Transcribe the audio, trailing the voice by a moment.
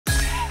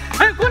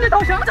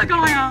倒香菜干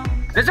嘛呀？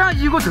再加上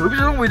一个特别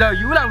这种味道，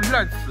又辣又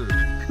难吃。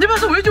你不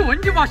是问句问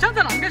题嘛？香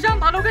菜啷个香？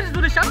大佬给你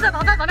做的香菜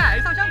大餐，让你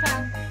爱上香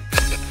菜。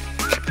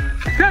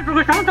居然做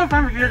个香菜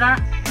饭鱼呢？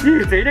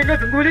你这两个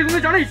中国的东西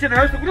加在一起，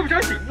那是我都不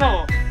相信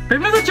了。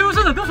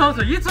90%人都说好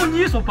吃，也只有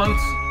你说不好吃。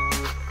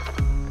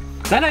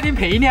再来点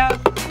配料：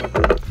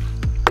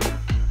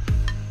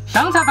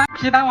香菜饭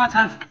皮蛋完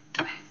成。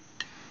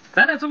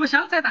再来做个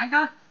香菜蛋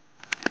糕。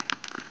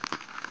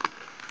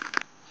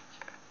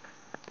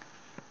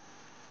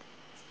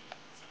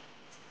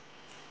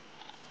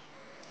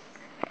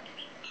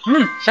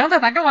香菜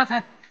蛋糕完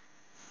成。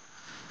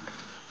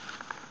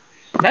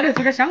再来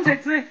做个香菜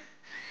籽。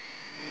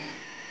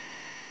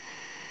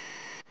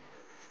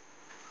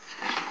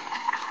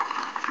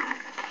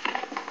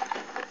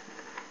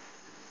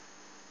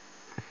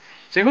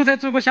最后再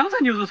做个香菜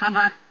牛肉串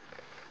串。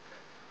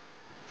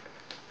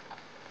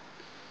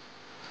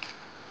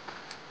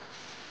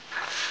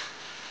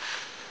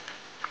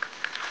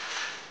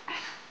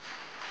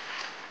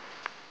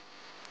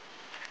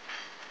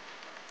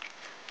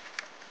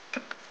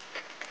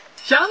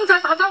香菜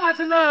大餐完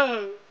成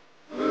了。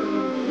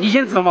你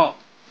先吃嘛。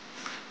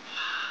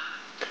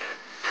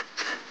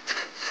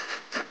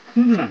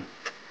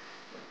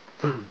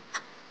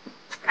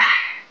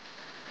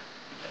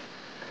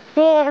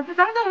哇，这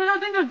香菜味道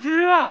真的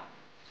绝了！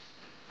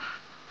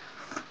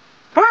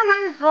不让他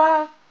一吃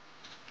啊。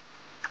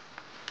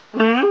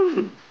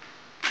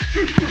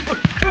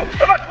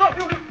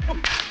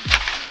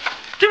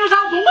这不是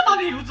长这么大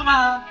的柚子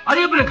吗？啊，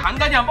你也不能看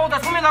干净，把我在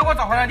上面那个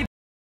砸回来。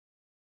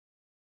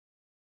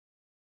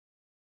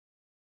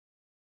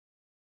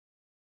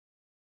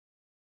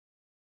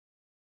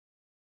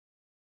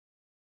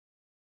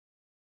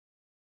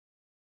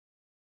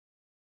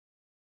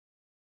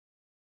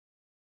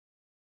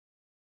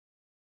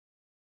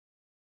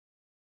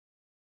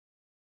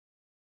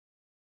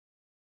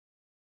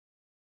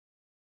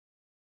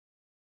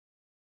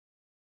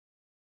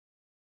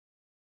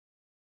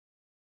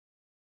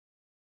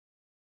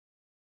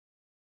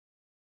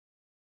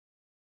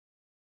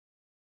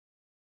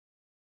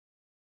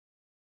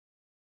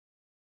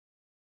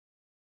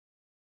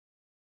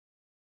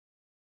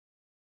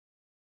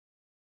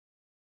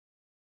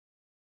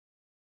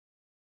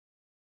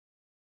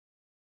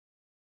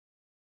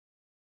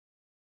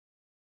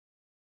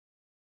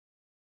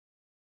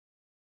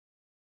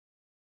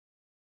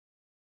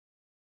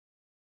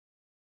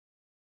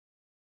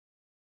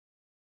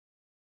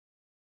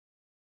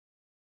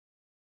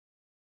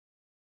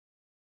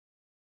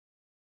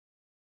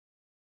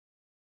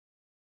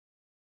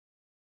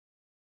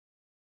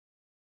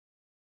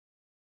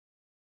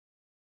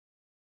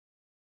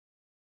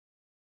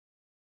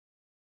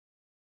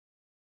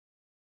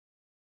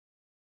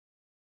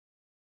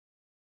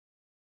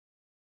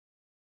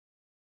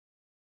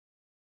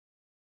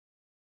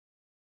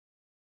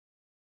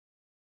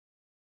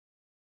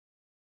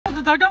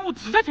你这刚我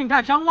自家请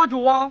看，想挖就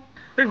挖。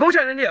等空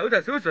闲人你又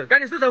在收拾，赶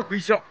紧收拾回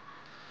去了。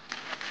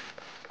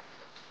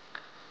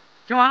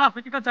吃完了，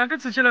回去搞这个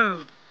吃起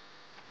喽。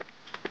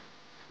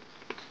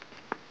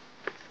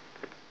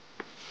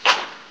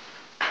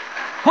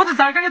我这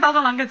这个你打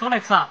算啷个做来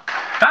吃啊？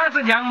当然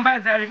是凉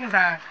拌这个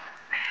噻。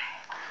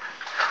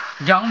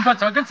凉拌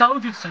这个早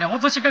就吃了，我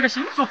只是改个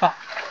新做法。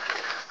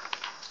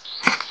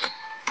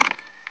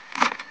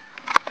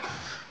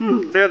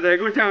这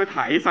个我讲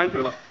太上头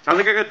了，下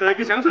次改个这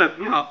个香出来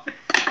更好。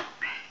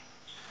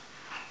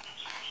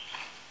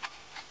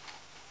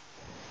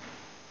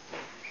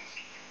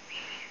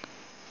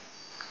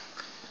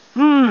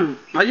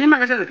那你买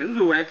个现在更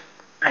入味。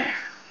哎，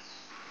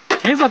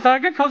听说这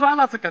个烤软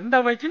辣子更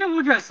到位，今天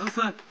我就来试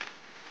试。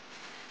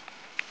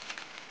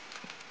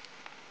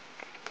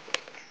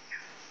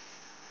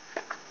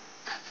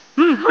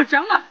好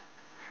香啊！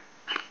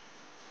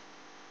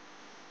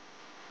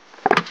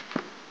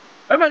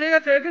二嘛，那个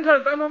这跟烤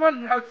软妈妈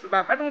能好吃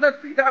吧？还弄得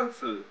最的好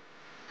吃。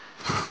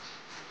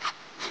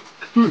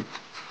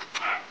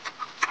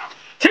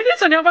天天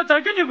吃凉拌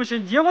这个你不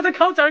行，腻，我在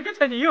烤这个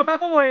才腻有百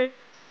分味。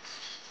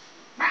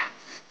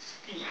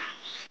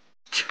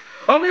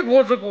我们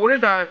各吃各的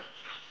噻。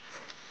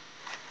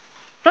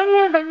等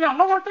我等凉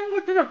了，我等我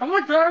这个放我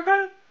这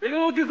个，这个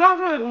我就啥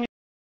时候？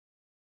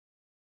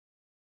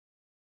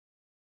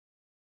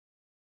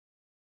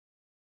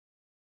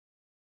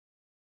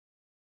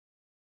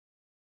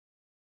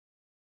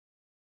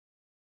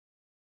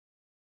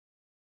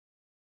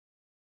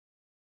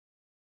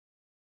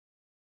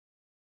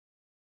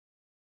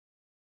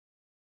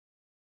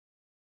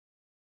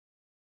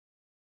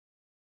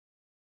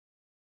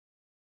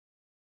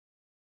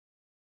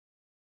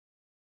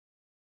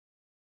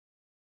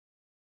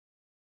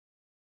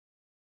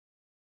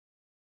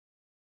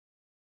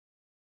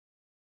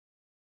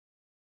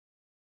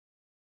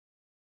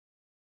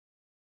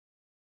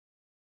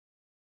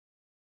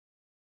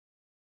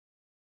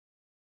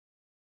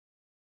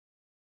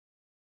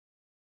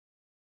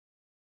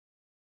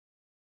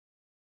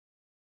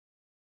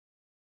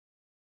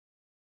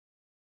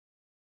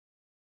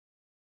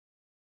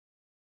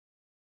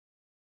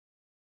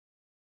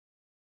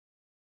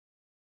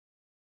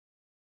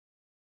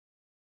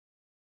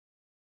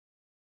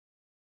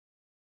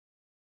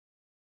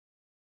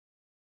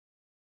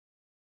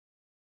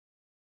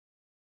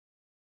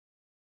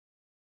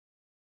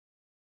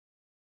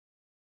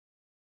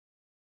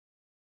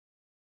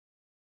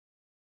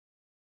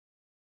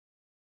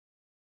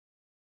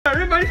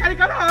你看你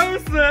干得好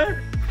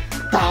事！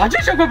大惊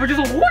小怪不就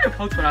是蜗牛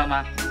跑出来了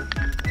吗？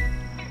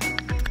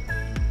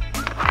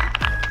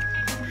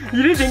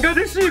你的性格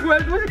真习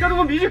惯，都是搞得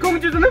我密集恐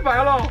惧症都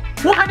犯了。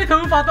我看你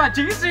头发短，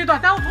近视也短，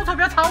但我做菜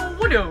不要炒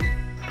蜗牛。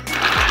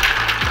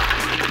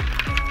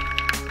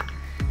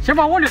先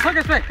把蜗牛焯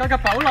个水，搞个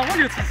爆辣蜗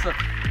牛吃吃。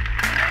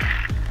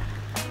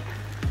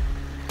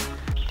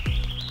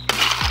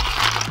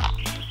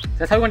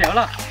再炒个料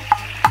了。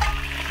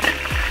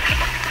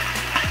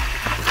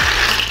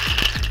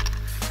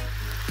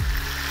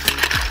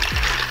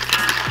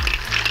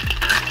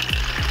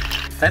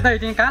再倒一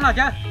点干辣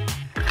椒。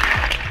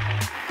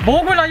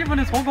魔鬼辣也不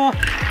能错过。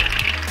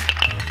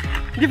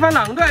你放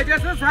那么多辣椒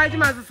吃菜，你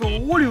妈是说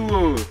蜗牛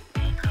哦？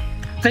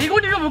这个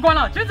你就不管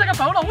了，今儿这个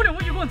爆辣蜗牛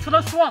我一个人吃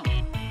得爽。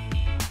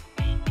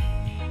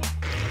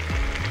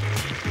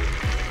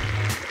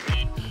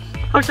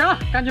好香啊，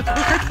感觉这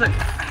个开吃。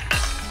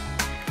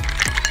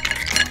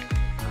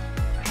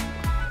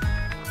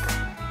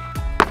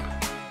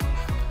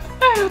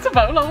哎呀，吃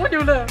爆辣蜗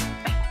牛了。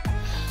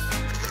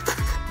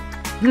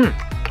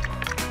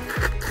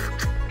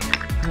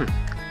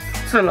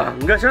吃那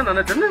个香，那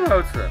的真的好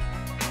吃。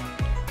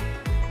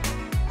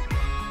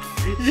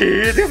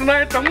咦，这是哪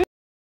个东？